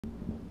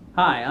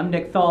Hi, I'm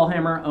Nick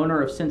Thalhammer,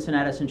 owner of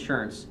Cincinnatus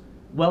Insurance.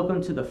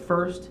 Welcome to the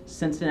first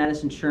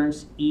Cincinnatus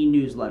Insurance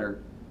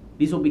e-newsletter.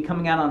 These will be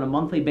coming out on a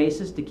monthly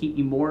basis to keep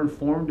you more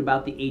informed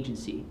about the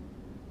agency.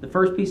 The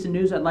first piece of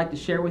news I'd like to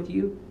share with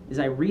you is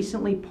I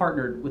recently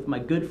partnered with my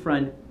good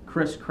friend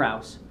Chris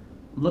Kraus.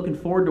 I'm looking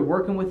forward to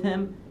working with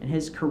him and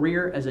his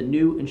career as a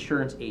new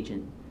insurance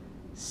agent.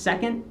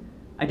 Second,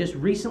 I just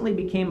recently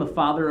became a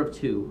father of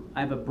two.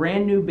 I have a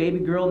brand new baby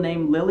girl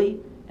named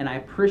Lily, and I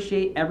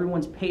appreciate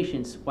everyone's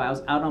patience while I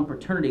was out on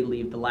paternity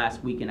leave the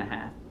last week and a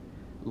half.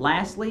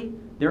 Lastly,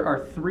 there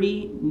are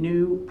 3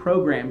 new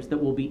programs that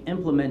we'll be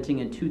implementing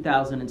in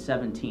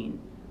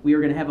 2017. We are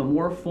going to have a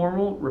more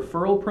formal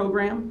referral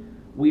program.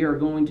 We are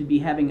going to be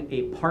having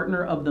a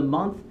partner of the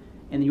month,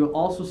 and you'll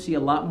also see a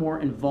lot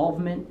more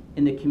involvement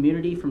in the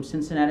community from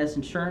Cincinnatus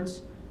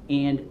Insurance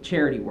and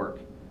charity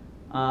work.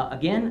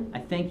 Again, I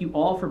thank you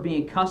all for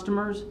being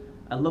customers.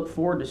 I look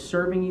forward to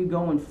serving you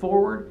going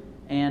forward.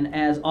 And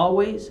as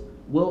always,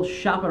 we'll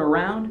shop it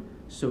around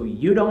so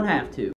you don't have to.